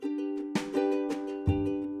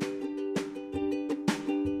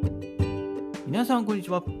皆さんこんにち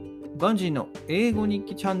は。ガンジーの英語日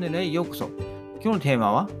記チャンネルへようこそ。今日のテー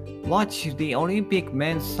マは Watch the Olympic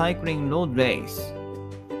Men's Cycling Road Race。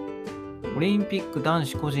オリンピック男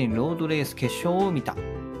子個人ロードレース決勝を見た。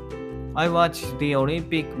I watched the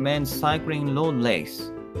Olympic Men's Cycling Road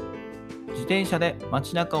Race。自転車で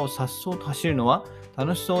街中を颯爽と走るのは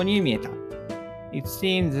楽しそうに見えた。It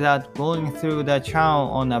seems that going through the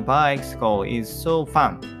town on a bicycle is so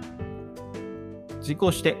fun。事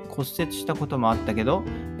故して骨折したこともあったけど、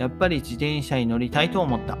やっぱり自転車に乗りたいと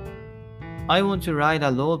思った。I want to ride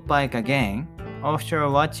a road bike again after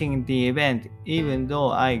watching the event even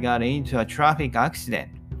though I got into a traffic accident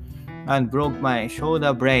and broke my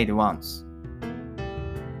shoulder blade once.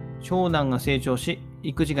 長男が成長し、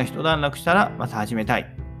育児が一段落したらまた始めたい。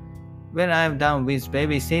When I'm done with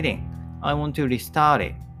babysitting, I want to restart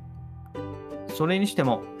it. それにして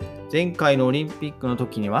も、前回のオリンピックの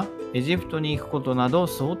時にはエジプトに行くことなど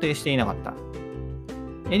想定していなかった。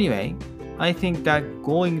Anyway, I think that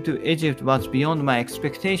going to Egypt was beyond my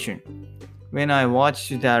expectation when I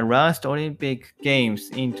watched the last Olympic Games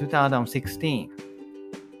in 2016.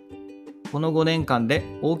 この5年間で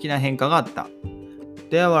大きな変化があった。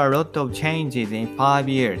There were a lot of changes in 5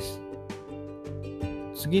 years.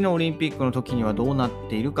 次のオリンピックの時にはどうなっ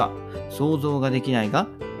ているか想像ができないが、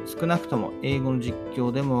少なくとも英語の実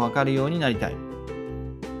況でもわかるようになりたい。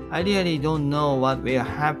I really don't know what will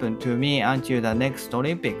happen to me until the next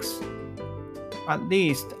Olympics. At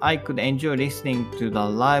least I could enjoy listening to the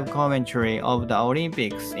live commentary of the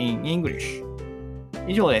Olympics in English.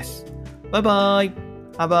 以上です。バイバイ。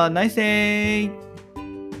Have a nice day!